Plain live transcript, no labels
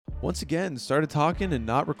once again started talking and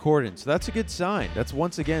not recording. So that's a good sign. That's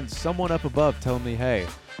once again someone up above telling me, hey,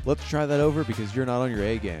 let's try that over because you're not on your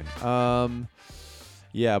A game.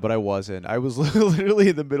 Yeah, but I wasn't. I was literally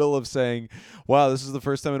in the middle of saying, wow, this is the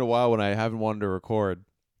first time in a while when I haven't wanted to record.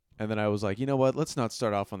 And then I was like, you know what? Let's not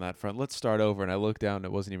start off on that front. Let's start over. And I looked down and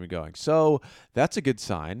it wasn't even going. So that's a good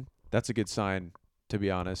sign. That's a good sign, to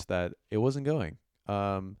be honest, that it wasn't going.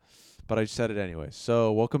 But I said it anyway.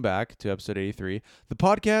 So welcome back to episode 83, the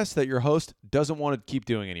podcast that your host doesn't want to keep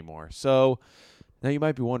doing anymore. So now you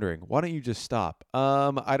might be wondering, why don't you just stop?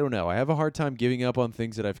 I don't know. I have a hard time giving up on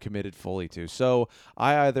things that I've committed fully to. So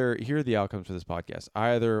here are the outcomes for this podcast.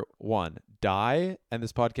 I either, one, die and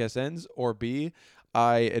this podcast ends, or B,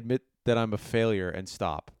 I admit that I'm a failure and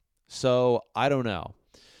stop. So I don't know.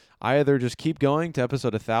 I either just keep going to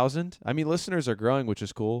episode 1,000. I mean, listeners are growing, which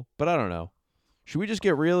is cool, but I don't know. Should we just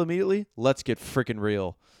get real immediately? Let's get freaking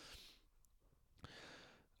real.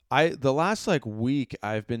 The last week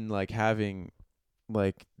I've been having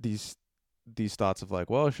these thoughts of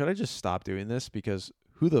well, should I just stop doing this? Because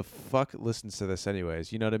who the fuck listens to this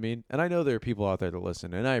anyways? You know what I mean? And I know there are people out there that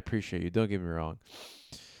listen, and I appreciate you. Don't get me wrong.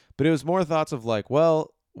 But it was more thoughts of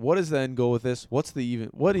well, what is the end goal with this? What is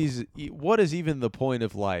even the point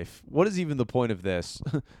of life? What is even the point of this?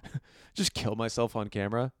 Just kill myself on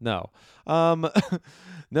camera? No.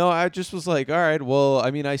 No, I just was all right, well,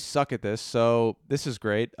 I mean, I suck at this, so this is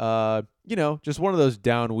great. Just one of those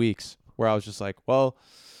down weeks where I was just well,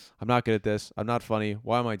 I'm not good at this. I'm not funny.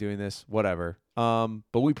 Why am I doing this? Whatever.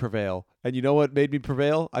 But we prevail. And you know what made me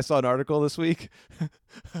prevail? I saw an article this week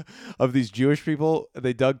of these Jewish people.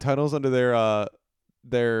 They dug tunnels under their I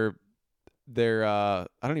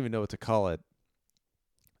don't even know what to call it.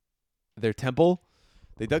 Their temple.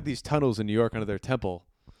 They dug these tunnels in New York under their temple.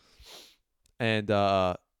 And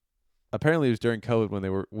apparently it was during COVID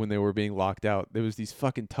when they were being locked out. There was these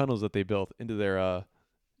fucking tunnels that they built into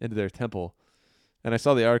their temple. And I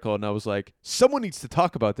saw the article and I was like, someone needs to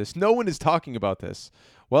talk about this. No one is talking about this.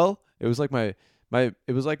 Well, it was like my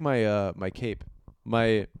cape.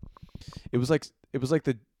 It was like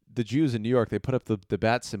the Jews in New York. They put up the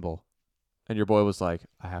bat symbol, and your boy was like,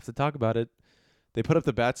 I have to talk about it. They put up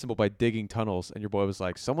the bat symbol by digging tunnels, and your boy was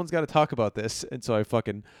like, someone's got to talk about this. And so I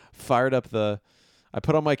fucking fired up I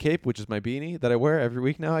put on my cape, which is my beanie that I wear every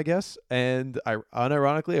week now, I guess. And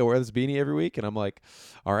unironically, I wear this beanie every week, and I'm like,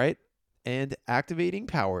 all right. And activating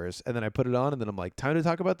powers. And then I put it on, and then I'm like, time to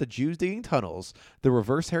talk about the Jews digging tunnels, the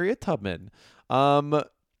reverse Harriet Tubman. No,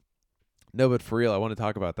 but for real, I want to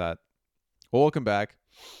talk about that. Well, welcome back.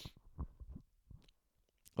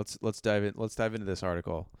 Let's dive in. Let's dive into this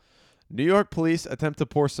article. New York police attempt to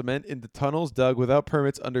pour cement into tunnels dug without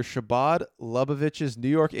permits under Shabbat Lubovich's New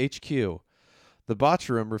York HQ. The botch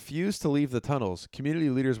room refused to leave the tunnels. Community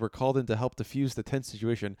leaders were called in to help defuse the tense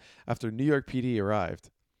situation after New York PD arrived.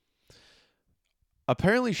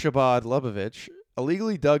 Apparently, Shabbat Lubovich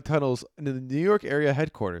illegally dug tunnels into the New York area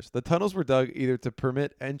headquarters. The tunnels were dug either to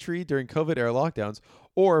permit entry during COVID-era lockdowns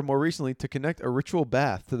or, more recently, to connect a ritual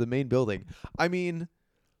bath to the main building. I mean,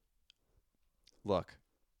 look,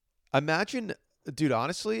 imagine, dude,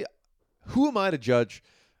 honestly, who am I to judge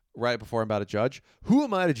right before I'm about to judge? Who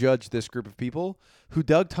am I to judge this group of people who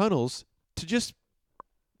dug tunnels to just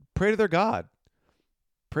pray to their God?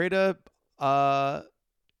 Pray to,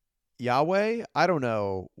 Yahweh? I don't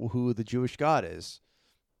know who the Jewish God is.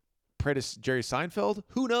 Pray to Jerry Seinfeld?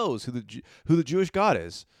 Who knows who the Jewish God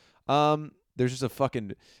is? There's just a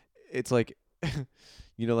fucking, it's like,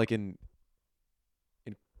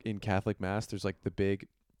 in Catholic Mass, there's the big,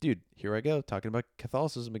 dude, here I go, talking about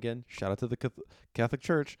Catholicism again. Shout out to the Catholic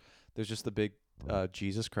Church. There's just the big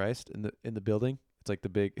Jesus Christ in the building. It's like the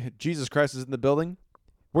big, Jesus Christ is in the building.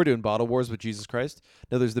 We're doing bottle wars with Jesus Christ.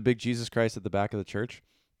 No, there's the big Jesus Christ at the back of the church.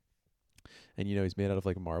 And, he's made out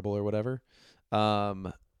of marble or whatever.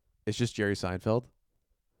 It's just Jerry Seinfeld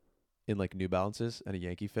in New Balances and a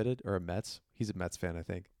Yankee fitted, or a Mets. He's a Mets fan, I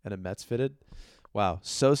think. And a Mets fitted. Wow.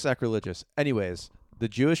 So sacrilegious. Anyways, the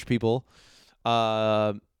Jewish people,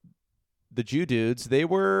 the Jew dudes, they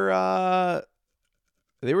were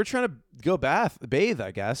trying to go bathe,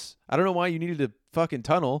 I guess. I don't know why you needed a fucking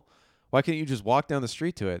tunnel. Why can't you just walk down the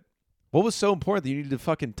street to it? What was so important that you needed a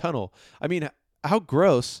fucking tunnel? I mean, how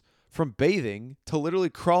gross from bathing to literally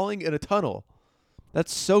crawling in a tunnel.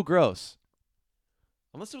 That's so gross.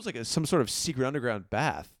 Unless it was some sort of secret underground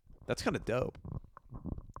bath. That's kind of dope.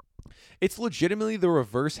 It's legitimately the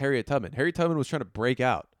reverse Harriet Tubman. Harriet Tubman was trying to break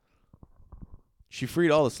out. She freed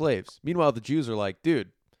all the slaves. Meanwhile, the Jews are like,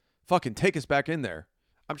 dude, fucking take us back in there.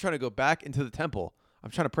 I'm trying to go back into the temple.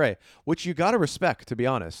 I'm trying to pray. Which you got to respect, to be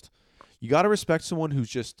honest. You got to respect someone who's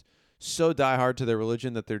just so diehard to their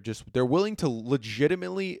religion that they're willing to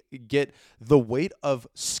legitimately get the weight of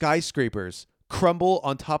skyscrapers crumble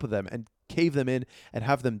on top of them and cave them in and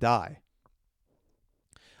have them die.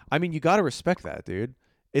 I mean, you got to respect that, dude.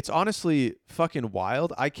 It's honestly fucking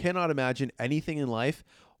wild. I cannot imagine anything in life.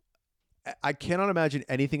 I cannot imagine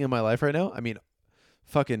anything in my life right now. I mean,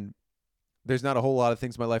 fucking, there's not a whole lot of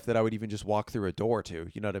things in my life that I would even just walk through a door to.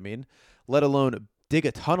 You know what I mean? Let alone dig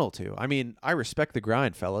a tunnel to. I mean, I respect the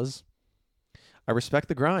grind, fellas. I respect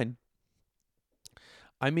the grind.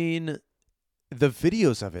 I mean, the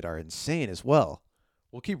videos of it are insane as well.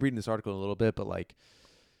 We'll keep reading this article in a little bit, but like,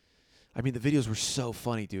 I mean, the videos were so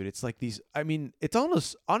funny, dude. It's like these. I mean, it's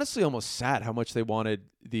honestly almost sad how much they wanted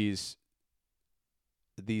these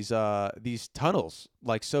tunnels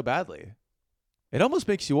like so badly. It almost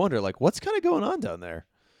makes you wonder, like, what's kind of going on down there?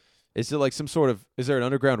 Is it like is there an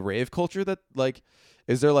underground rave culture that like,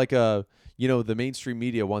 is there like the mainstream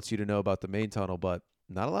media wants you to know about the main tunnel, but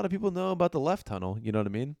not a lot of people know about the left tunnel. You know what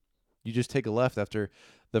I mean? You just take a left after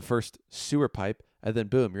the first sewer pipe, and then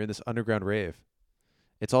boom, you're in this underground rave.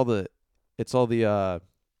 It's all the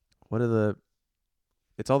Hasidic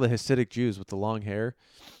Jews with the long hair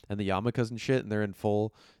and the yarmulkes and shit, and they're in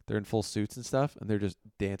full suits and stuff, and they're just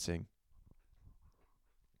dancing.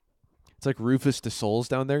 It's like Rufus de Soul's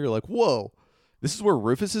down there. You're like, whoa, this is where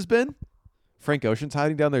Rufus has been? Frank Ocean's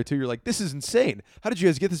hiding down there too. You're like, this is insane. How did you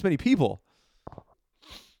guys get this many people?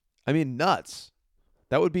 I mean, nuts.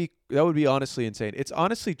 That would be honestly insane. It's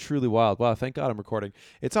honestly truly wild. Wow, thank God I'm recording.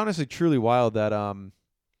 It's honestly truly wild that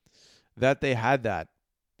that they had that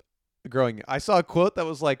growing. I saw a quote that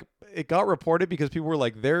was like, it got reported because people were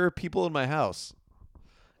like, there are people in my house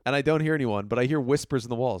and I don't hear anyone, but I hear whispers in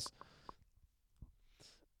the walls.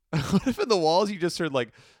 What if in the walls you just heard like,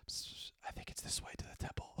 I think it's this way to the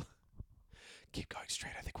temple. Keep going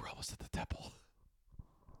straight. I think we're almost at the temple.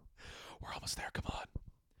 We're almost there. Come on.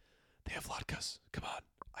 They have latkes. Come on.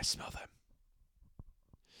 I smell them.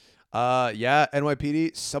 Yeah,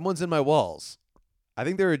 NYPD, someone's in my walls. I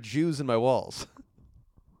think there are Jews in my walls.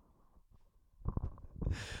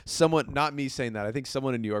 Someone, not me saying that. I think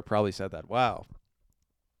someone in New York probably said that. Wow.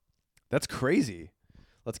 That's crazy.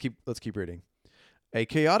 Let's keep reading. A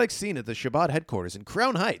chaotic scene at the Shabbat headquarters in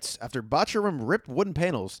Crown Heights after Bacharum ripped wooden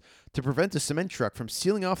panels to prevent a cement truck from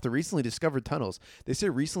sealing off the recently discovered tunnels. They say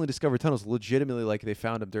recently discovered tunnels legitimately like they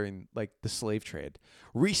found them during like the slave trade.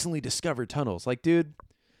 Recently discovered tunnels. Like, dude,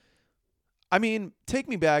 I mean, take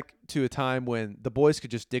me back to a time when the boys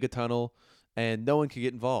could just dig a tunnel and no one could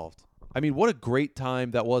get involved. I mean, what a great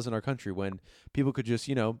time that was in our country when people could just,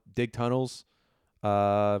 dig tunnels.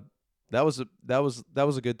 That was a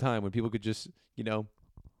good time when people could just,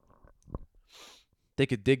 they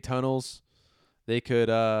could dig tunnels. They could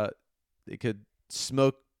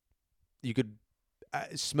smoke. You could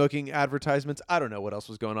smoking advertisements. I don't know what else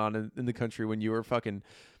was going on in the country when you were fucking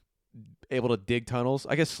able to dig tunnels.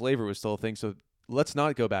 I guess slavery was still a thing. So let's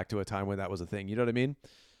not go back to a time when that was a thing. You know what I mean?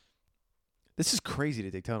 This is crazy to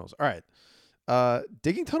dig tunnels. All right.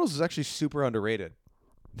 Digging tunnels is actually super underrated.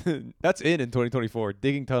 That's in 2024.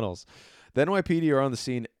 Digging tunnels. The NYPD are on the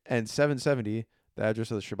scene, and 770, the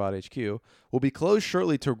address of the Shabbat HQ, will be closed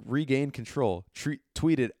shortly to regain control.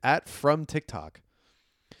 Tweeted at from TikTok.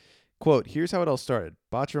 Quote, here's how it all started.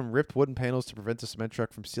 Bacharum ripped wooden panels to prevent a cement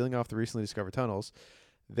truck from sealing off the recently discovered tunnels.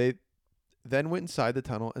 They then went inside the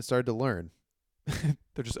tunnel and started to learn.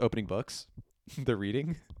 They're just opening books. They're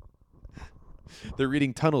reading. They're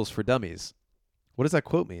reading Tunnels for Dummies. What does that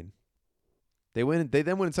quote mean? They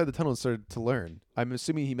then went inside the tunnel and started to learn. I'm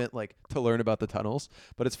assuming he meant like to learn about the tunnels,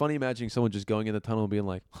 but it's funny imagining someone just going in the tunnel and being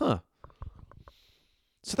like, huh.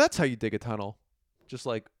 So that's how you dig a tunnel. Just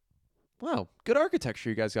like, wow, good architecture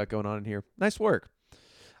you guys got going on in here. Nice work.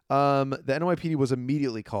 The NYPD was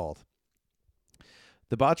immediately called.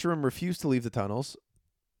 The Bacharum refused to leave the tunnels.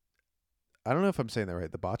 I don't know if I'm saying that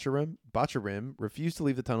right. The Bacharum refused to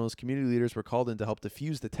leave the tunnels. Community leaders were called in to help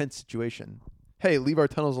defuse the tense situation. Hey, leave our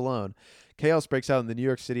tunnels alone. Chaos breaks out in New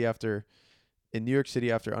York City after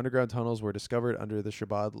underground tunnels were discovered under the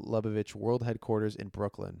Shabbat Lubavitch World Headquarters in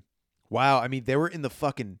Brooklyn. Wow, I mean, they were in the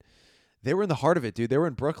heart of it, dude. They were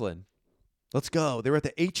in Brooklyn. Let's go. They were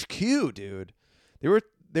at the HQ, dude. They were at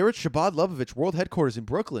Shabbat Lubavitch World Headquarters in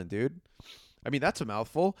Brooklyn, dude. I mean, that's a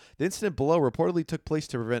mouthful. The incident below reportedly took place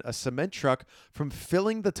to prevent a cement truck from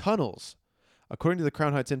filling the tunnels. According to the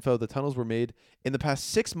Crown Heights info, the tunnels were made in the past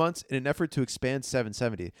 6 months in an effort to expand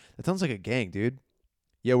 770. That sounds like a gang, dude.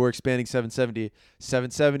 Yeah, we're expanding 770.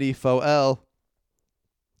 770, faux L.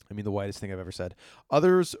 I mean, the whitest thing I've ever said.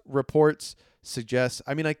 Others reports suggest,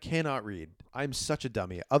 I mean, I cannot read. I'm such a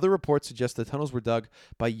dummy. Other reports suggest the tunnels were dug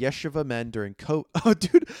by yeshiva men during COVID. Oh,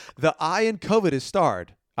 dude, the I in COVID is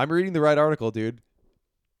starred. I'm reading the right article, dude.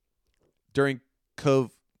 During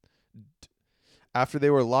COVID. After they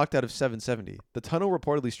were locked out of 770. The tunnel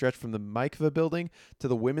reportedly stretched from the mikveh building to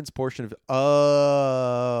the women's portion of...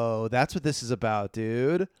 Oh, that's what this is about,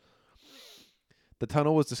 dude. The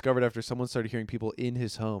tunnel was discovered after someone started hearing people in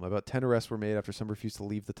his home. About 10 arrests were made after some refused to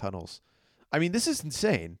leave the tunnels. I mean, this is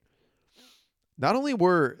insane. Not only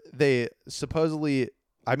were they supposedly...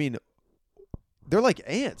 I mean, they're like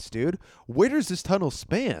ants, dude. Where does this tunnel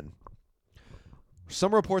span?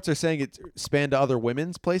 Some reports are saying it spanned to other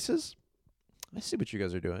women's places. I see what you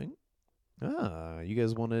guys are doing. You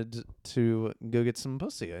guys wanted to go get some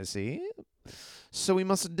pussy, I see. So we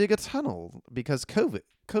must dig a tunnel because COVID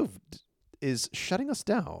is shutting us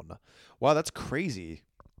down. Wow, that's crazy.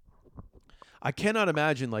 I cannot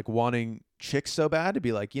imagine like wanting chicks so bad to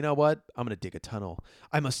be like, you know what? I'm going to dig a tunnel.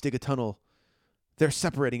 I must dig a tunnel. They're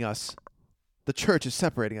separating us. The church is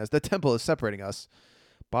separating us. The temple is separating us.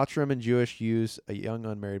 Botram and Jewish use a young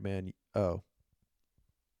unmarried man. Oh.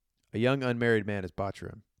 A young unmarried man is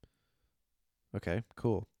Botram. Okay,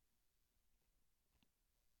 cool.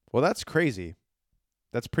 Well, that's crazy.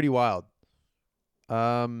 That's pretty wild.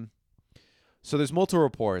 So there's multiple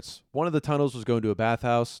reports. One of the tunnels was going to a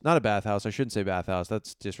bathhouse. Not a bathhouse. I shouldn't say bathhouse.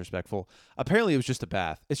 That's disrespectful. Apparently, it was just a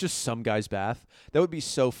bath. It's just some guy's bath. That would be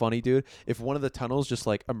so funny, dude, if one of the tunnels just,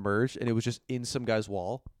 like, emerged and it was just in some guy's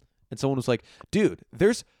wall. And someone was like, dude,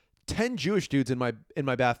 there's 10 Jewish dudes in my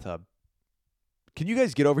bathtub. Can you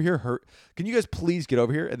guys get over here? Can you guys please get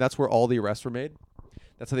over here? And that's where all the arrests were made.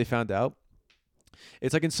 That's how they found out.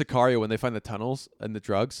 It's like in Sicario when they find the tunnels and the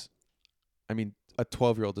drugs. I mean, a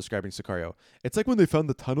 12-year-old describing Sicario. It's like when they found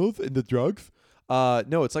the tunnels and the drugs.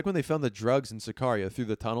 No, it's like when they found the drugs in Sicario through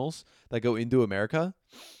the tunnels that go into America.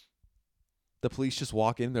 The police just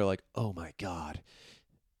walk in. They're like, oh, my God.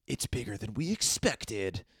 It's bigger than we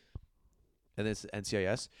expected. And then it's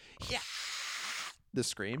NCIS. Yeah. The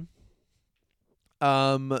scream.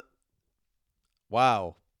 Wow.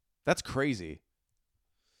 That's crazy.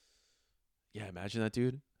 Yeah, imagine that,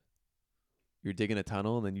 dude. You're digging a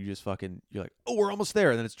tunnel and then you just you're like, oh, we're almost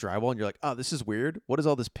there. And then it's drywall and you're like, oh, this is weird. What is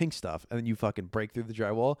all this pink stuff? And then you fucking break through the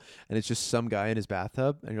drywall and it's just some guy in his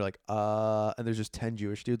bathtub and you're like, and there's just 10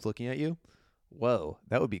 Jewish dudes looking at you. Whoa,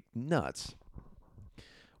 that would be nuts.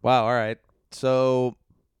 Wow, all right. So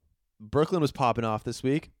Brooklyn was popping off this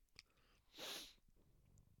week.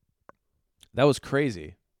 That was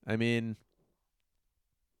crazy. I mean,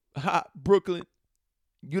 ha, Brooklyn,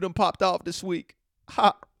 you done popped off this week.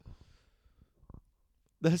 Ha.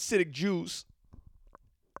 The Hasidic Jews,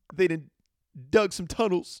 they done dug some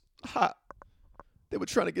tunnels. Ha. They were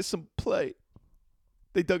trying to get some play.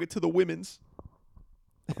 They dug it to the women's.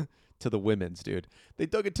 To the women's, dude. They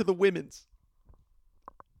dug it to the women's.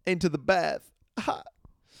 Into the bath. Ha.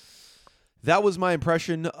 That was my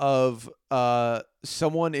impression of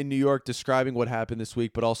someone in New York describing what happened this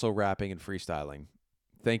week, but also rapping and freestyling.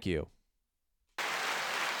 Thank you.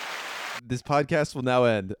 This podcast will now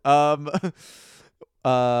end.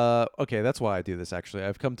 Okay, that's why I do this, actually.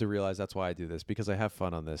 I've come to realize that's why I do this, because I have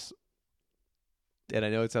fun on this. And I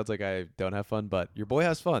know it sounds like I don't have fun, but your boy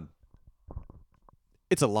has fun.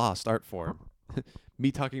 It's a lost art form.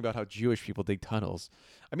 Me talking about how Jewish people dig tunnels.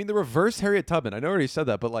 I mean, the reverse Harriet Tubman. I know I already said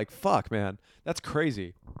that, but like, fuck, man. That's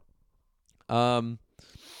crazy. Wow.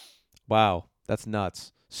 That's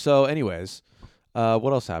nuts. So anyways,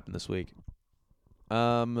 what else happened this week?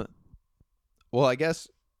 Well, I guess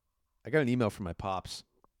I got an email from my pops.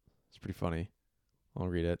 It's pretty funny. I'll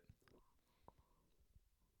read it.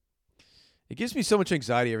 It gives me so much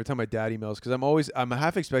anxiety every time my dad emails because I'm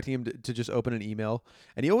half expecting him to just open an email,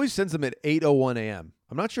 and he always sends them at 8:01 a.m.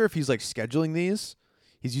 I'm not sure if he's like scheduling these.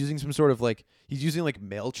 He's using some sort of he's using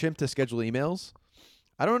MailChimp to schedule emails.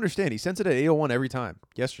 I don't understand. He sends it at 8:01 every time.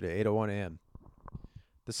 Yesterday, 8:01 a.m.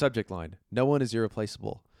 The subject line: no one is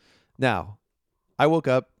irreplaceable. Now, I woke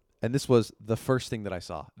up and this was the first thing that I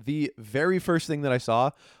saw. The very first thing that I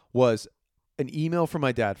saw was an email from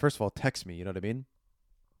my dad. First of all, text me, you know what I mean?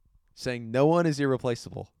 Saying no one is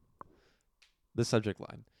irreplaceable. The subject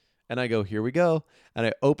line. And I go, here we go. And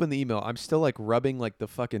I open the email. I'm still rubbing the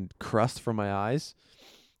fucking crust from my eyes.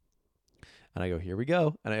 And I go, here we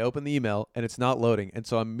go. And I open the email and it's not loading. And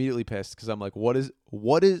so I'm immediately pissed because I'm like,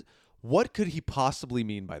 what could he possibly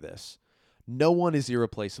mean by this? No one is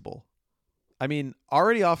irreplaceable. I mean,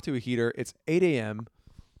 already off to a heater. It's 8 a.m.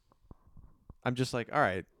 I'm just like, all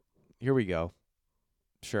right, here we go.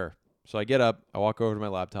 Sure. So I get up. I walk over to my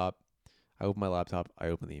laptop. I open my laptop. I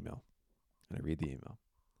open the email. And I read the email.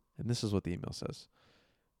 And this is what the email says.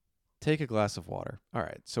 Take a glass of water. All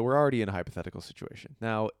right. So we're already in a hypothetical situation.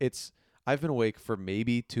 Now, I've been awake for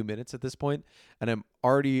maybe 2 minutes at this point, and I'm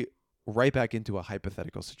already right back into a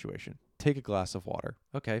hypothetical situation. Take a glass of water.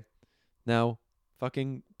 Okay. Now,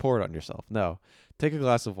 fucking pour it on yourself. No. Take a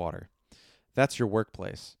glass of water. That's your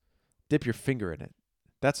workplace. Dip your finger in it.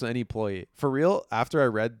 That's any employee. For real, after I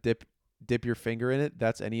read dip your finger in it,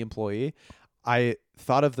 that's any employee, I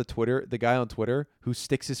thought of the guy on Twitter who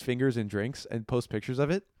sticks his fingers in drinks and posts pictures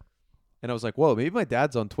of it. And I was like, whoa, maybe my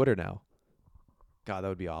dad's on Twitter now. God, that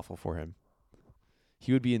would be awful for him.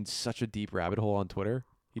 He would be in such a deep rabbit hole on Twitter.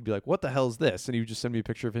 He'd be like, what the hell is this? And he would just send me a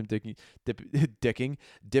picture of him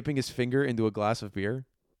dipping his finger into a glass of beer.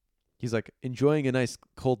 He's like, enjoying a nice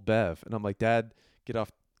cold bev. And I'm like, Dad, get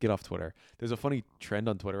off Twitter. There's a funny trend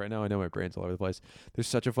on Twitter right now. I know my brain's all over the place. There's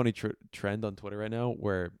such a funny trend on Twitter right now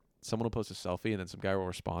where someone will post a selfie and then some guy will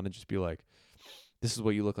respond and just be like, this is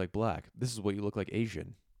what you look like black. This is what you look like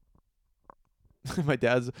Asian. my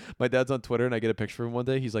dad's on Twitter and I get a picture of him one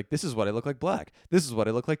day. He's like, this is what I look like black. This is what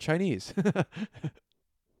I look like Chinese.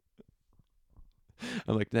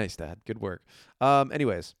 I'm like, nice, Dad. Good work.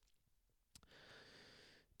 Anyways,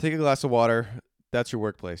 take a glass of water. That's your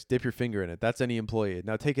workplace. Dip your finger in it. That's any employee.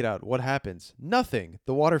 Now take it out. What happens? Nothing.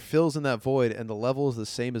 The water fills in that void and the level is the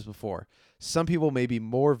same as before. Some people may be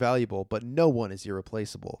more valuable, but no one is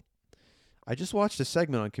irreplaceable. I just watched a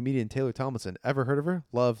segment on comedian Taylor Tomlinson. Ever heard of her?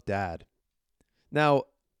 Love, Dad. Now,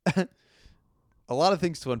 a lot of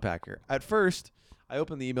things to unpack here. At first, I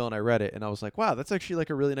opened the email and I read it and I was like, wow, that's actually like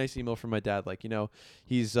a really nice email from my dad. Like,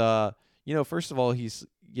 he's, first of all, he's,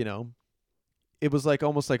 it was like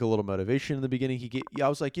almost like a little motivation in the beginning. I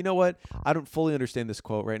was like, you know what? I don't fully understand this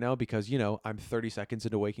quote right now because, I'm 30 seconds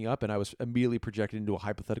into waking up and I was immediately projected into a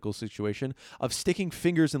hypothetical situation of sticking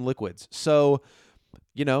fingers in liquids. So,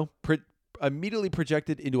 immediately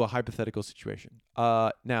projected into a hypothetical situation.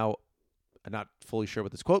 Now, I'm not fully sure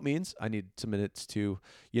what this quote means. I need some minutes to,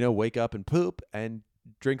 wake up and poop and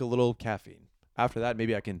drink a little caffeine. After that,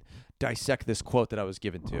 maybe I can dissect this quote that I was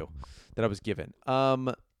given.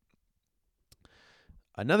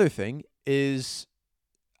 Another thing is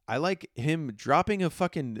I like him dropping a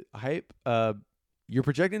fucking hype. You're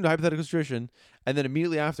projecting into a hypothetical situation, and then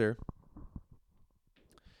immediately after,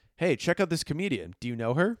 hey, check out this comedian. Do you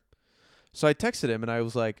know her? So I texted him, and I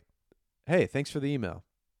was like, hey, thanks for the email.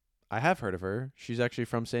 I have heard of her. She's actually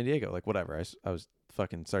from San Diego. Like, whatever. I was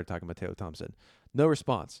fucking started talking about Taylor Thompson. No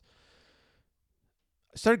response.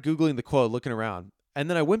 I started Googling the quote, looking around. And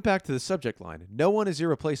then I went back to the subject line. No one is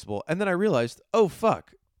irreplaceable. And then I realized, oh,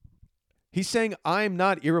 fuck. He's saying I'm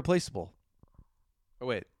not irreplaceable. Oh,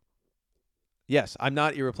 wait. Yes, I'm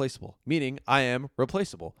not irreplaceable, meaning I am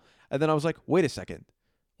replaceable. And then I was like, wait a second.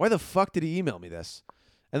 Why the fuck did he email me this?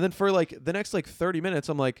 And then for like the next 30 minutes,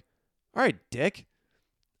 I'm like, all right, dick.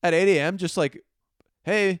 At 8 a.m., just like,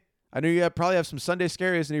 hey, I know you probably have some Sunday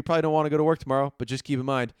scaries and you probably don't want to go to work tomorrow, but just keep in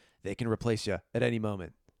mind, they can replace you at any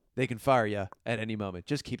moment. They can fire you at any moment.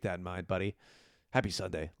 Just keep that in mind, buddy. Happy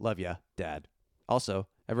Sunday. Love ya, Dad. Also,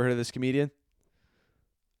 ever heard of this comedian?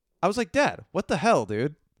 I was like, Dad, what the hell,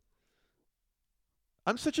 dude?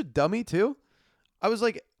 I'm such a dummy, too. I was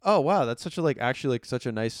like, oh, wow, that's such a, such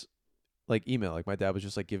a nice, email. Like, my dad was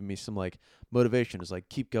just, giving me some, motivation. It's like,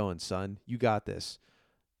 keep going, son. You got this.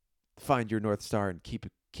 Find your North Star and keep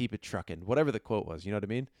it trucking. Whatever the quote was, you know what I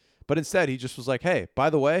mean? But instead, he just was like, hey, by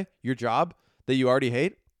the way, your job that you already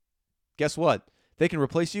hate, guess what? They can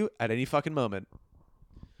replace you at any fucking moment.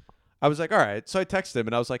 I was like, all right. So I texted him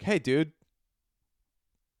and I was like, hey, dude,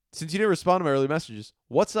 since you didn't respond to my early messages,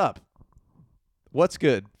 what's up? What's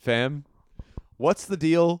good, fam? What's the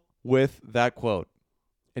deal with that quote?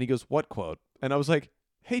 And he goes, what quote? And I was like,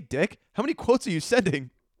 hey, dick, how many quotes are you sending?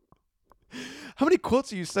 How many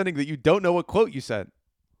quotes are you sending that you don't know what quote you sent?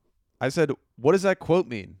 I said, what does that quote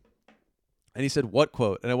mean? And he said, what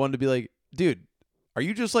quote? And I wanted to be like, dude, are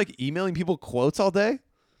you just emailing people quotes all day?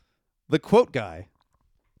 The quote guy.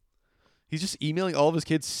 He's just emailing all of his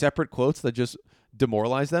kids separate quotes that just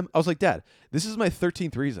demoralize them. I was like, Dad, this is my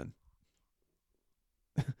 13th reason.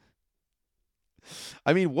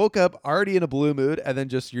 I mean, woke up already in a blue mood and then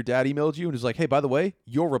just your dad emailed you and was like, hey, by the way,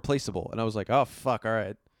 you're replaceable. And I was like, oh, fuck. All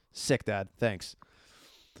right. Sick, Dad. Thanks.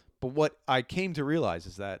 But what I came to realize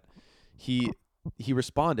is that he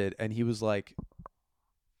responded and he was like,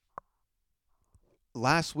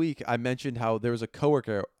 last week I mentioned how there was a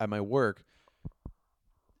coworker at my work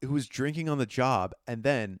who was drinking on the job, and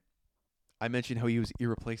then I mentioned how he was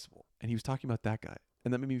irreplaceable, and he was talking about that guy,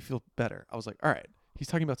 and that made me feel better. I was like, all right, he's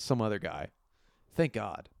talking about some other guy. Thank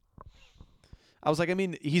God. I was like, I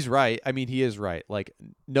mean, he's right. I mean, he is right. Like,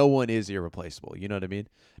 no one is irreplaceable. You know what I mean?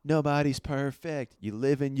 Nobody's perfect. You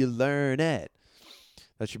live and you learn it.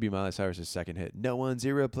 That should be Miley Cyrus's second hit. No one's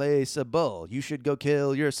irreplaceable. You should go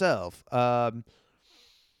kill yourself.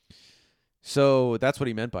 So that's what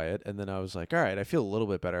he meant by it. And then I was like, all right, I feel a little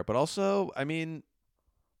bit better. But also, I mean,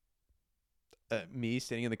 me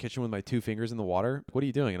standing in the kitchen with my two fingers in the water. What are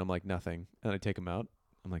you doing? And I'm like, nothing. And I take him out.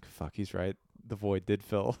 I'm like, fuck, he's right. The void did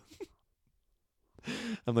fill.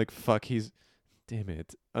 I'm like, fuck, damn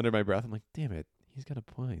it. Under my breath, I'm like, damn it. He's got a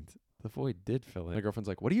point. The void did fill in. My girlfriend's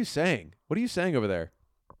like, what are you saying? What are you saying over there?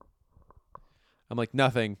 I'm like,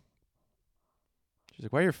 nothing. She's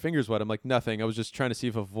like, why are your fingers wet? I'm like, nothing. I was just trying to see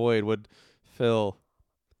if a void would fill.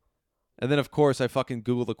 And then, of course, I fucking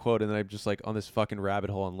Googled the quote, and then I'm just like on this fucking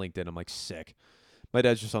rabbit hole on LinkedIn. I'm like, sick. My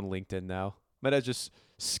dad's just on LinkedIn now. My dad's just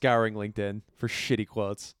scouring LinkedIn for shitty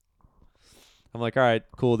quotes. I'm like, all right,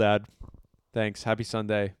 cool, Dad. Thanks. Happy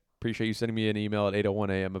Sunday. Appreciate you sending me an email at 8:01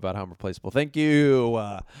 a.m. about how I'm replaceable. Thank you.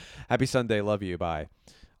 Happy Sunday. Love you. Bye.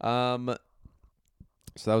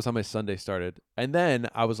 So that was how my Sunday started. And then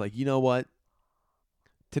I was like, you know what?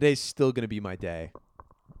 Today's still going to be my day.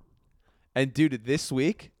 And dude, this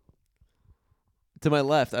week, to my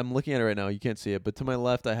left, I'm looking at it right now. You can't see it. But to my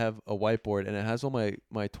left, I have a whiteboard, and it has all my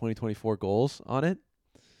 2024 goals on it.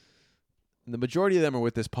 And the majority of them are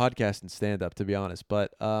with this podcast and stand-up, to be honest.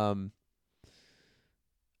 But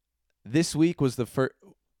this week was the first.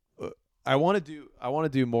 I want to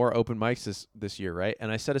do more open mics this year, right?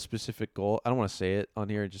 And I set a specific goal. I don't want to say it on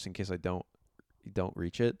here just in case I don't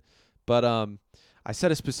reach it. But I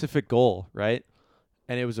set a specific goal, right?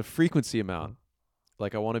 And it was a frequency amount.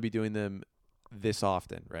 Like I want to be doing them this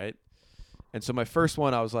often, right? And so my first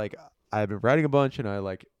one, I was like, I've been writing a bunch, and I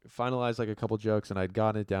like finalized like a couple jokes, and I'd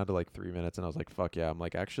gotten it down to like 3 minutes, and I was like, fuck yeah. I'm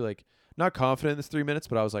like actually like not confident in this 3 minutes,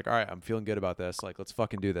 but I was like, all right, I'm feeling good about this. Like, let's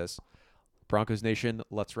fucking do this. Broncos Nation,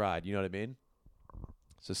 let's ride. You know what I mean?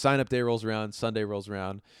 So sign up day rolls around, Sunday rolls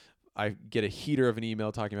around. I get a heater of an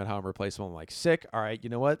email talking about how I'm replaceable. I'm like, sick. All right, you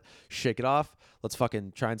know what? Shake it off. Let's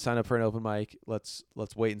fucking try and sign up for an open mic. Let's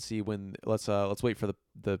wait and see when. Let's wait for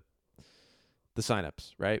the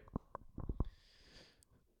signups, right?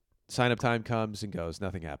 Sign up time comes and goes.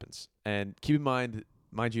 Nothing happens. And keep in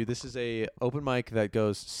mind you, this is a open mic that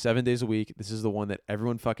goes 7 days a week. This is the one that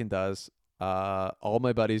everyone fucking does. All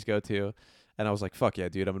my buddies go to. And I was like, fuck yeah,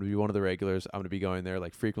 dude. I'm going to be one of the regulars. I'm going to be going there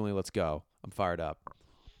like frequently. Let's go. I'm fired up.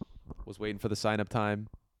 Was waiting for the sign up time.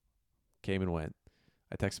 Came and went.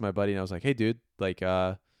 I texted my buddy and I was like, hey, dude, like,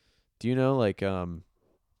 do you know what's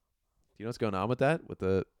going on with that? With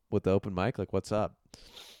the open mic? Like, what's up?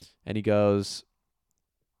 And he goes,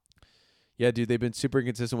 yeah, dude, they've been super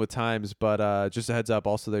inconsistent with times, but just a heads up,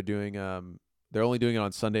 also they're only doing it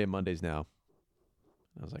on Sunday and Mondays now.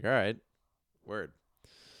 I was like, all right, word.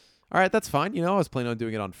 All right, that's fine. You know, I was planning on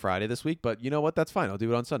doing it on Friday this week, but you know what? That's fine. I'll do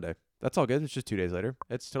it on Sunday. That's all good. It's just 2 days later.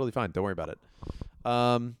 It's totally fine. Don't worry about it.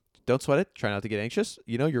 Don't sweat it. Try not to get anxious.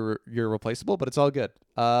 You know, you're replaceable, but it's all good.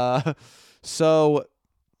 So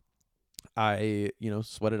I,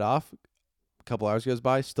 sweat it off. A couple hours goes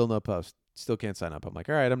by, still no post. Still can't sign up. I'm like,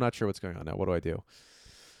 all right, I'm not sure what's going on now. What do I do?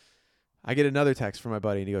 I get another text from my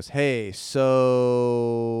buddy, and he goes, hey,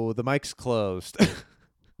 so the mic's closed.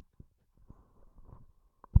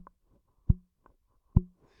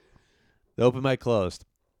 The open mic closed.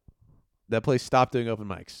 That place stopped doing open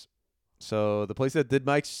mics. So the place that did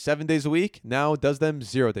mics 7 days a week now does them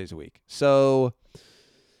 0 days a week. So,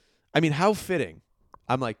 I mean, how fitting.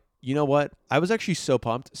 I'm like, you know what? I was actually so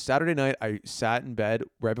pumped. Saturday night, I sat in bed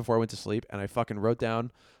right before I went to sleep, and I fucking wrote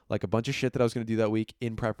down like a bunch of shit that I was going to do that week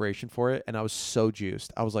in preparation for it, and I was so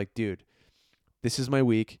juiced. I was like, dude, this is my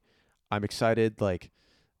week. I'm excited. Like,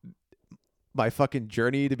 my fucking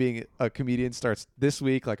journey to being a comedian starts this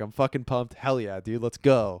week. Like, I'm fucking pumped. Hell yeah, dude. Let's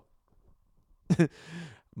go.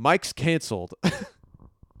 Mike's canceled.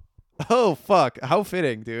 Oh, fuck. How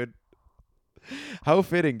fitting, dude. How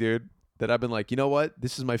fitting, dude. That I've been like, you know what?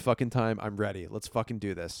 This is my fucking time. I'm ready. Let's fucking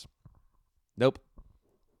do this. Nope.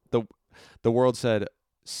 The world said,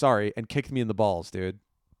 sorry, and kicked me in the balls, dude.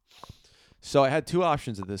 So I had two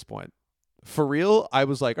options at this point. For real, I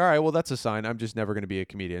was like, all right, well, that's a sign. I'm just never going to be a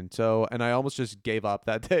comedian. So, and I almost just gave up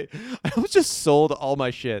that day. I almost just sold all my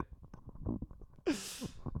shit.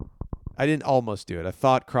 I didn't almost do it. A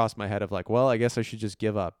thought crossed my head of like, well, I guess I should just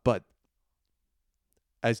give up. But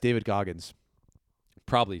as David Goggins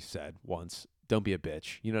probably said once, don't be a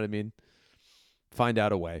bitch. You know what I mean? Find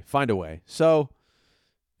a way. So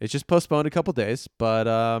it's just postponed a couple days, but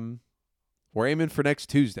we're aiming for next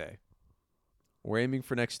Tuesday. We're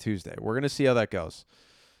going to see how that goes.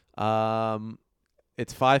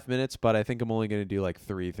 It's 5 minutes, but I think I'm only going to do like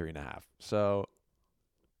 3.5. So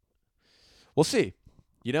we'll see.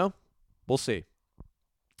 You know, we'll see.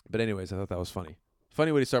 But anyways, I thought that was funny.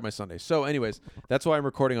 Funny way to start my Sunday. So anyways, that's why I'm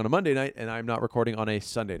recording on a Monday night and I'm not recording on a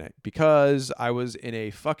Sunday night because I was in a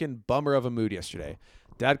fucking bummer of a mood yesterday.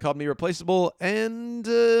 Dad called me replaceable and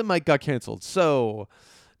Mike got canceled. So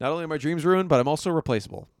not only are my dreams ruined, but I'm also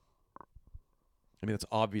replaceable. I mean, that's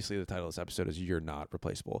obviously the title of this episode is You're Not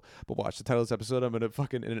Replaceable. But watch the title of this episode. I'm going to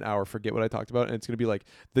fucking in an hour forget what I talked about. And it's going to be like,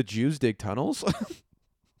 the Jews dig tunnels?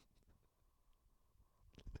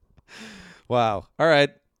 Wow. All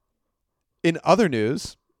right. In other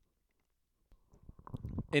news,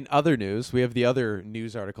 we have the other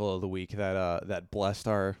news article of the week that blessed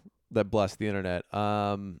the internet.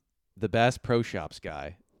 The Bass Pro Shops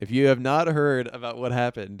guy. If you have not heard about what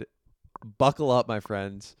happened, buckle up, my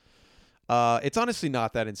friends. It's honestly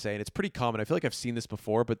not that insane. It's pretty common. I feel like I've seen this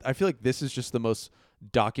before, but I feel like this is just the most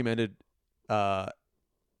documented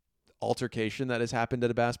altercation that has happened at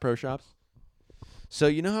a Bass Pro Shops. So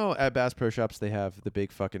you know how at Bass Pro Shops they have the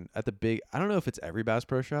big fucking I don't know if it's every Bass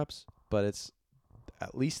Pro Shops, but it's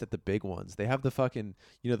at least at the big ones. They have the fucking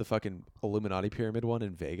the fucking Illuminati pyramid one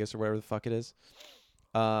in Vegas or whatever the fuck it is.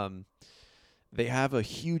 They have a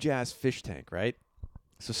huge ass fish tank, right?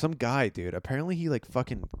 So some guy, dude, apparently he like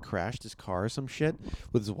fucking crashed his car or some shit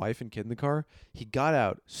with his wife and kid in the car. He got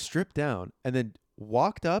out, stripped down, and then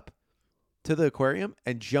walked up to the aquarium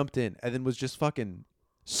and jumped in and then was just fucking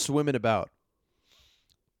swimming about.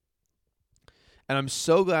 And I'm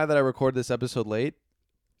so glad that I recorded this episode late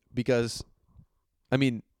because, I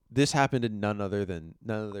mean, this happened in none other than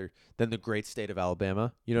the great state of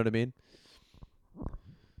Alabama. You know what I mean?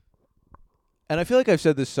 And I feel like I've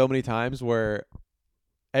said this so many times where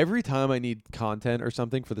every time I need content or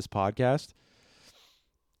something for this podcast,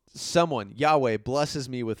 someone, Yahweh, blesses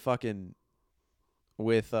me with fucking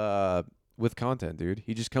with content, dude.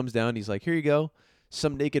 He just comes down. He's like, here you go.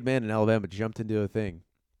 Some naked man in Alabama jumped into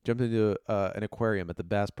an aquarium at the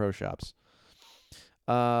Bass Pro Shops.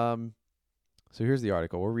 So here's the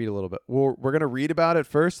article. We'll read a little bit. We're gonna read about it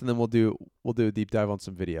first, and then we'll do a deep dive on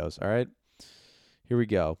some videos. All right. Here we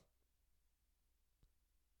go.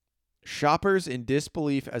 Shoppers in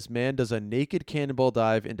disbelief as man does a naked cannonball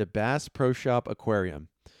dive into Bass Pro Shop aquarium.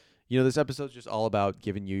 You know, this episode's just all about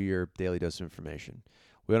giving you your daily dose of information.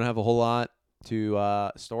 We don't have a whole lot to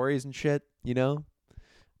stories and shit, you know.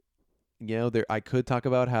 I could talk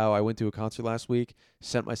about how I went to a concert last week,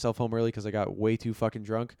 sent myself home early because I got way too fucking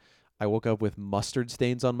drunk. I woke up with mustard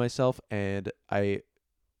stains on myself, and I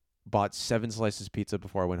bought 7 slices of pizza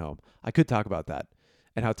before I went home. I could talk about that.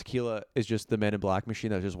 And how tequila is just the Men in Black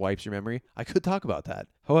machine that just wipes your memory. I could talk about that.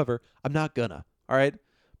 However, I'm not gonna, all right?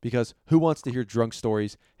 Because who wants to hear drunk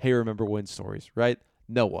stories, hey, remember when stories, right?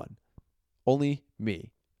 No one. Only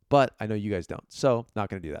me. But I know you guys don't, so not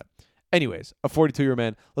gonna do that. Anyways, a 42-year-old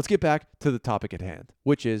man. Let's get back to the topic at hand,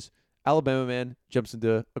 which is Alabama man jumps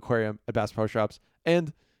into aquarium at Bass Pro Shops,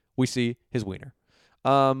 and we see his wiener.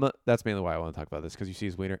 That's mainly why I want to talk about this, because you see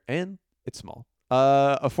his wiener, and it's small.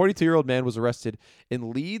 A 42-year-old man was arrested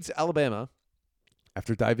in Leeds, Alabama,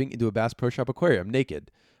 after diving into a Bass Pro Shop aquarium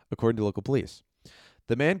naked, according to local police.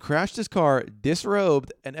 The man crashed his car,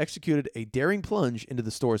 disrobed, and executed a daring plunge into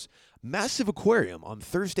the store's massive aquarium on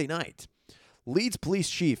Thursday night. Leeds Police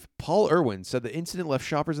Chief Paul Irwin said the incident left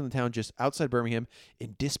shoppers in the town just outside Birmingham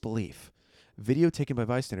in disbelief. Video taken by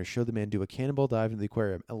bystanders showed the man do a cannonball dive into the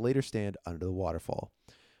aquarium and later stand under the waterfall.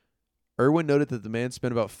 Irwin noted that the man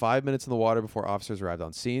spent about 5 minutes in the water before officers arrived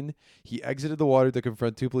on scene. He exited the water to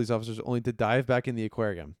confront 2 police officers only to dive back in the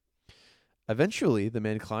aquarium. Eventually, the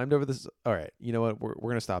man climbed over this... All right, you know what? We're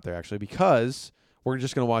going to stop there, actually, because we're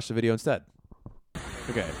just going to watch the video instead.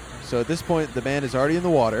 Okay, so at this point, the man is already in the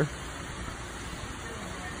water.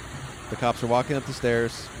 The cops are walking up the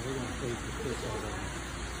stairs.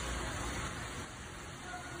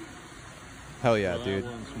 Hell yeah, dude.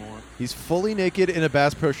 He's fully naked in a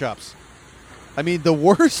Bass Pro Shops. I mean, the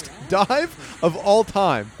worst dive of all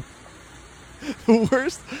time.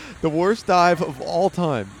 The worst dive of all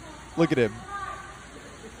time. Look at him.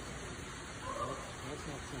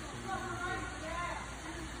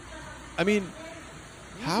 I mean,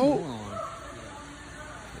 how...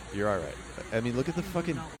 You're all right. I mean, look at the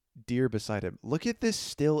fucking deer beside him. Look at this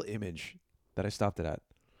still image that I stopped it at.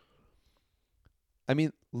 I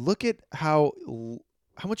mean, look at how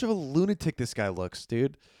much of a lunatic this guy looks,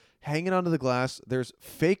 dude. Hanging onto the glass. There's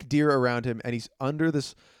fake deer around him, and he's under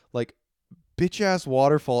this, like, bitch-ass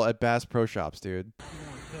waterfall at Bass Pro Shops, dude.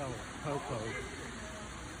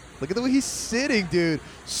 Look at the way he's sitting, dude.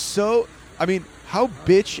 So, I mean, how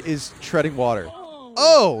bitch is treading water?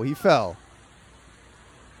 Oh, he fell.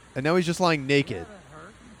 And now he's just lying naked.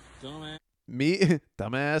 Dumbass. Me,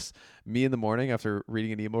 dumbass, me in the morning after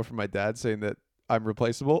reading an email from my dad saying that I'm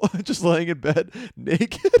replaceable, just laying in bed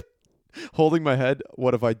naked, holding my head.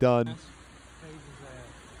 What have I done?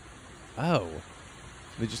 Oh.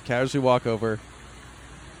 They just casually walk over.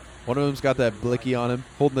 One of them's got that blicky on him,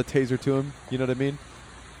 holding the taser to him. You know what I mean?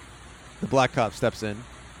 The black cop steps in.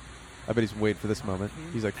 I bet he's waiting for this moment.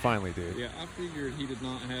 He's like, finally, dude. Yeah, I figured he did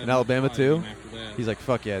not have. In Alabama, too? After that. He's like,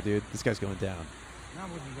 fuck yeah, dude. This guy's going down. Now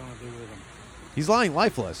what you gonna do with him? He's lying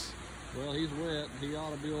lifeless. Well, he's wet. He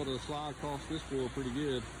ought to be able to slide across this floor pretty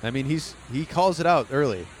good. I mean, he calls it out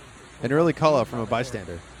early. An early call out from a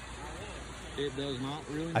bystander. It does not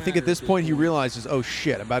really matter. I think at this point he realizes, oh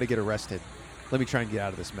shit, I'm about to get arrested. Let me try and get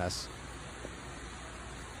out of this mess.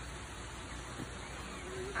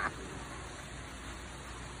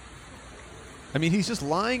 I mean, he's just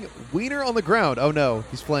lying, wiener on the ground. Oh no,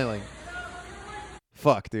 he's flailing.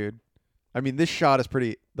 Fuck, dude. I mean, this shot is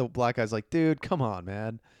pretty. The black guy's like, dude, come on,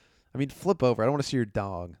 man. I mean, flip over. I don't want to see your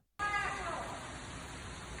dong. Get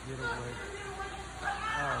away.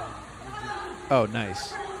 Oh,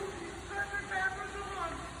 nice.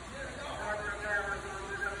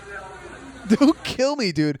 Don't kill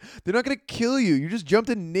me, dude. They're not going to kill you. You just jumped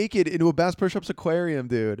in naked into a Bass Pro Shops aquarium,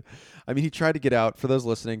 dude. I mean, he tried to get out. For those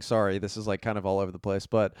listening, sorry, this is like kind of all over the place,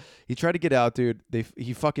 but he tried to get out, dude.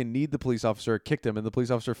 He fucking kneed the police officer, kicked him, and the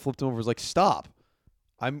police officer flipped him over. Was like, stop.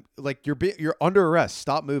 I'm like, you're under arrest.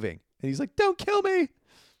 Stop moving. And he's like, don't kill me.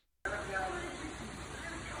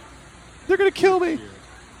 They're going to kill me.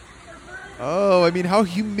 Oh, I mean, how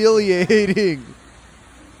humiliating.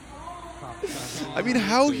 I mean,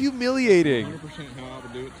 how humiliating. 100% how I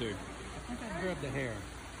would do it too. I think I grabbed the hair.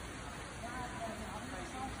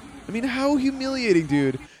 I mean, how humiliating,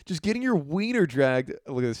 dude. Just getting your wiener dragged.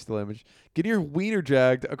 Look at this still image. Getting your wiener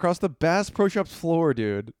dragged across the Bass Pro Shops floor,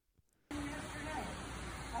 dude.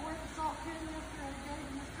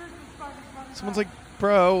 Someone's like,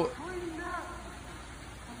 bro.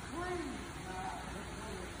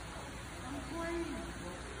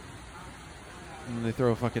 And they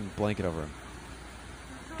throw a fucking blanket over him.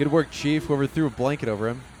 Good work, Chief. Whoever threw a blanket over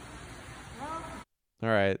him. All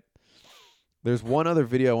right. There's one other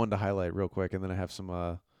video I wanted to highlight real quick, and then I have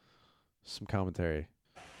some commentary.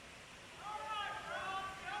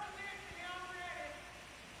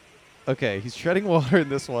 Okay, he's treading water in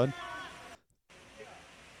this one.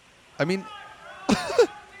 I mean,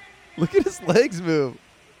 look at his legs move.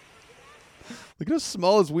 Look at how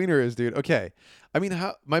small his wiener is, dude. Okay. I mean,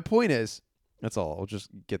 my point is, that's all. I'll just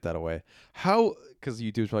get that away. How, because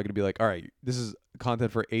YouTube's probably going to be like, all right, this is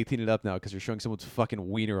content for 18 and up now because you're showing someone's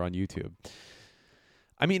fucking wiener on YouTube.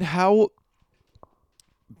 I mean, how,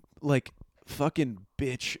 like, fucking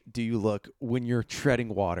bitch do you look when you're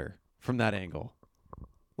treading water from that angle?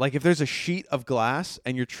 Like, if there's a sheet of glass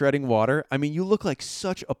and you're treading water, I mean, you look like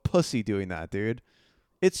such a pussy doing that, dude.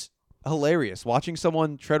 It's hilarious watching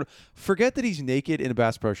someone tread. Forget that he's naked in a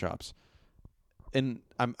Bass Pro Shops. And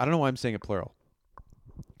I don't know why I'm saying it plural.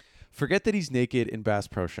 Forget that he's naked in Bass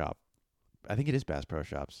Pro Shop. I think it is Bass Pro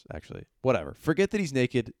Shops, actually. Whatever. Forget that he's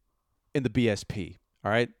naked in the BSP,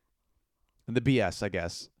 all right? In the BS, I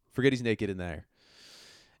guess. Forget he's naked in there.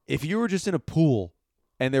 If you were just in a pool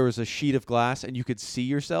and there was a sheet of glass and you could see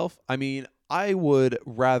yourself, I mean, I would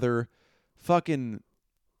rather fucking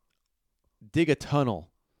dig a tunnel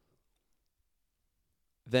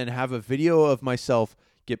than have a video of myself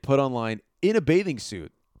get put online in a bathing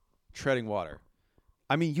suit treading water.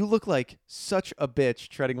 I mean, you look like such a bitch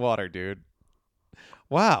treading water, dude.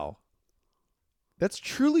 Wow. That's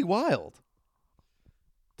truly wild.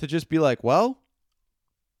 To just be like, well,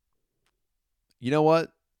 you know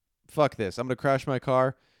what? Fuck this. I'm going to crash my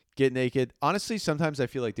car, get naked. Honestly, sometimes I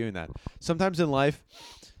feel like doing that. Sometimes in life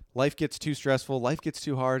gets too stressful. Life gets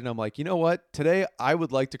too hard. And I'm like, you know what? Today, I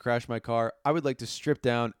would like to crash my car. I would like to strip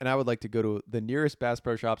down. And I would like to go to the nearest Bass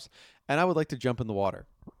Pro Shops. And I would like to jump in the water.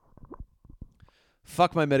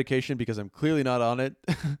 Fuck my medication because I'm clearly not on it.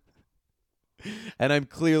 And I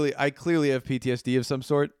clearly have PTSD of some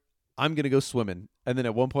sort. I'm going to go swimming. And then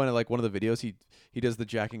at one point, I like one of the videos, he does the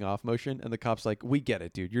jacking off motion. And the cop's like, we get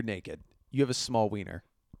it, dude. You're naked. You have a small wiener.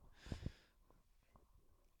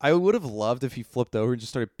 I would have loved if he flipped over and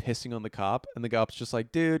just started pissing on the cop. And the cop's just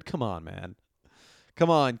like, dude, come on, man. Come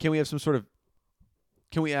on. Can we have some sort of...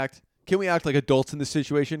 Can we act like adults in this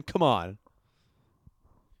situation? Come on.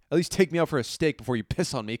 At least take me out for a steak before you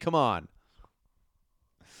piss on me. Come on.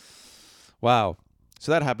 Wow.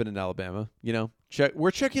 So that happened in Alabama. You know,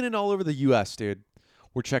 we're checking in all over the U.S., dude.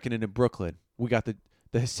 We're checking in Brooklyn. We got the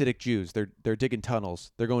Hasidic Jews. They're digging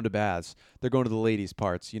tunnels. They're going to baths. They're going to the ladies'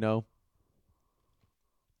 parts, you know.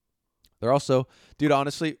 They're also, dude,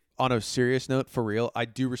 honestly, on a serious note, for real, I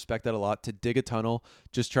do respect that a lot, to dig a tunnel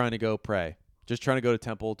just trying to go pray, just trying to go to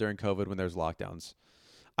temple during COVID when there's lockdowns.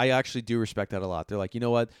 I actually do respect that a lot. They're like, you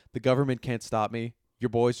know what? The government can't stop me. Your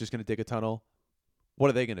boy's just going to dig a tunnel. What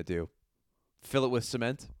are they going to do? Fill it with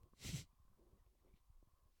cement?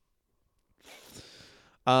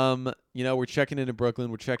 We're checking in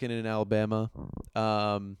Brooklyn. We're checking in Alabama.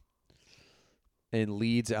 In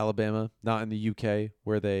Leeds, Alabama, not in the UK,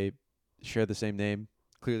 where they share the same name.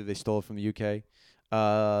 Clearly, they stole it from the UK.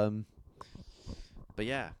 But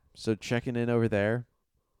yeah, so checking in over there,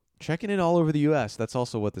 checking in all over the US. That's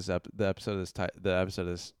also what the episode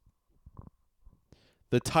is.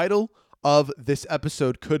 The title of this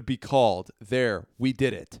episode could be called. There, we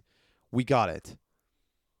did it. We got it.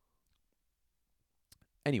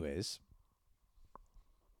 Anyways,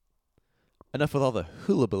 enough with all the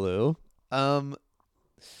hullabaloo.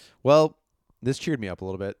 Well, this cheered me up a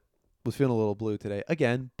little bit. Was feeling a little blue today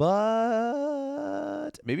again,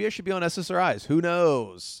 but maybe I should be on SSRIs. Who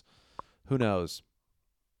knows? Who knows?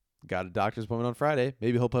 Got a doctor's appointment on Friday.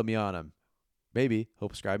 Maybe he'll put me on them. Maybe he'll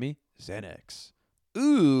prescribe me Xanax.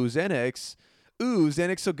 Ooh, Xanax. Ooh,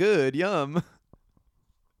 Xanax so good. Yum.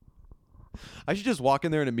 I should just walk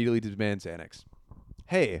in there and immediately demand Xanax.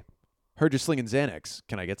 Hey, heard you're slinging Xanax.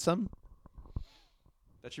 Can I get some?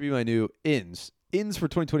 That should be my new ins. Ins for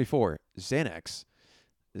 2024. Xanax.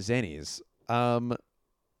 Xannies.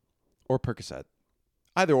 Or Percocet.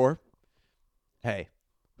 Either or. Hey,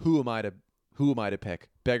 who am I to pick?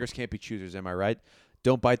 Beggars can't be choosers, am I right?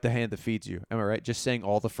 Don't bite the hand that feeds you. Am I right? Just saying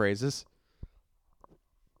all the phrases.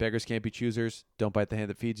 Beggars can't be choosers. Don't bite the hand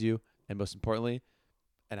that feeds you. And most importantly,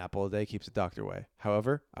 an apple a day keeps the doctor away.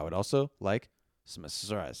 However, I would also like some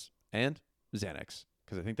SSRIs and Xanax,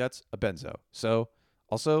 because I think that's a benzo. So,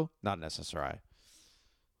 also not an SSRI.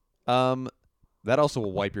 That also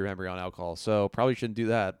will wipe your memory on alcohol, so probably shouldn't do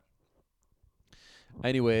that.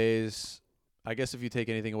 Anyways, I guess if you take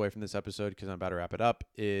anything away from this episode, because I'm about to wrap it up,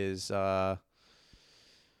 is go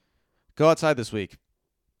outside this week.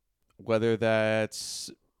 Whether that's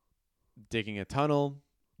digging a tunnel,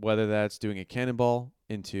 whether that's doing a cannonball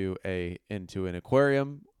into an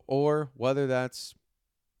aquarium, or whether that's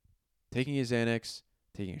taking a Xanax,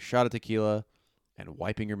 taking a shot of tequila, and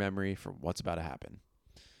wiping your memory from what's about to happen.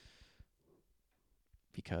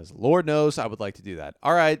 Because Lord knows I would like to do that.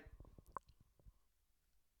 All right.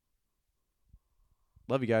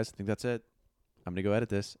 Love you guys. I think that's it. I'm going to go edit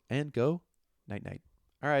this and go night-night.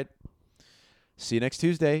 All right. See you next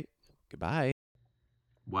Tuesday. Goodbye.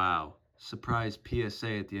 Wow. Surprise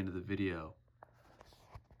PSA at the end of the video.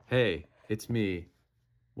 Hey, it's me.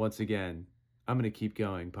 Once again, I'm going to keep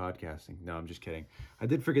going podcasting. No, I'm just kidding. I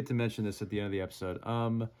did forget to mention this at the end of the episode.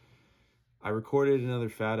 I recorded another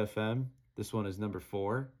Fat FM. This one is number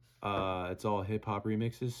 4. It's all hip-hop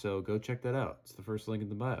remixes, so go check that out. It's the first link in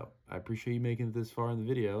the bio. I appreciate you making it this far in the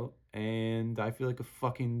video, and I feel like a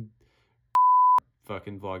fucking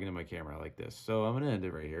vlogging in my camera like this. So I'm going to end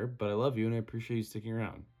it right here, but I love you, and I appreciate you sticking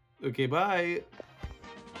around. Okay, bye!